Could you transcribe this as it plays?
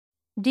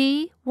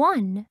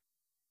D1.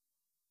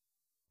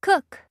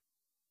 Cook.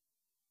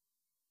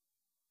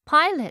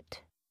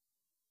 Pilot.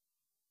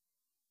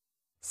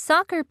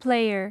 Soccer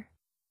player.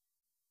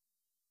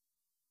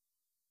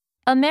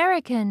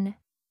 American.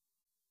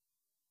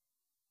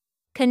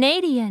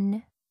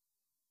 Canadian.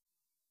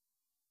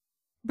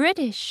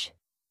 British.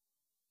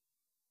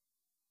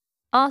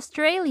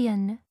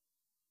 Australian.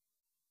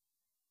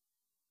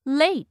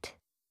 Late.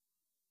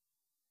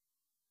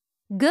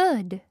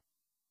 Good.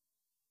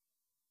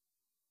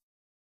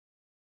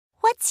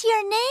 What's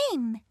your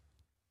name?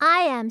 I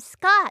am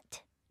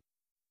Scott.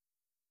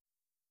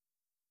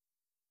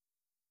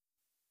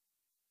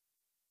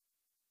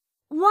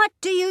 What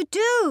do you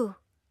do?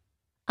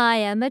 I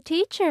am a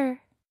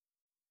teacher.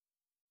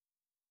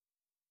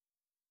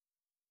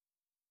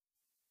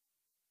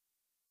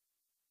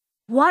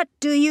 What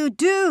do you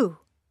do?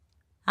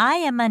 I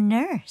am a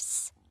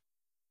nurse.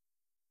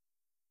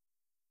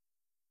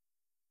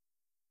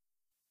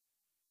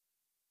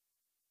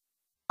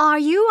 Are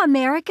you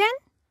American?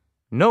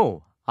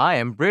 No, I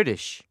am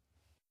British.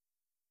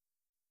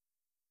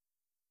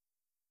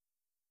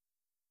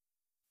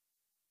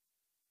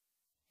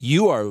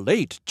 You are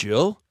late,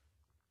 Jill.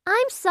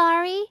 I'm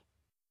sorry.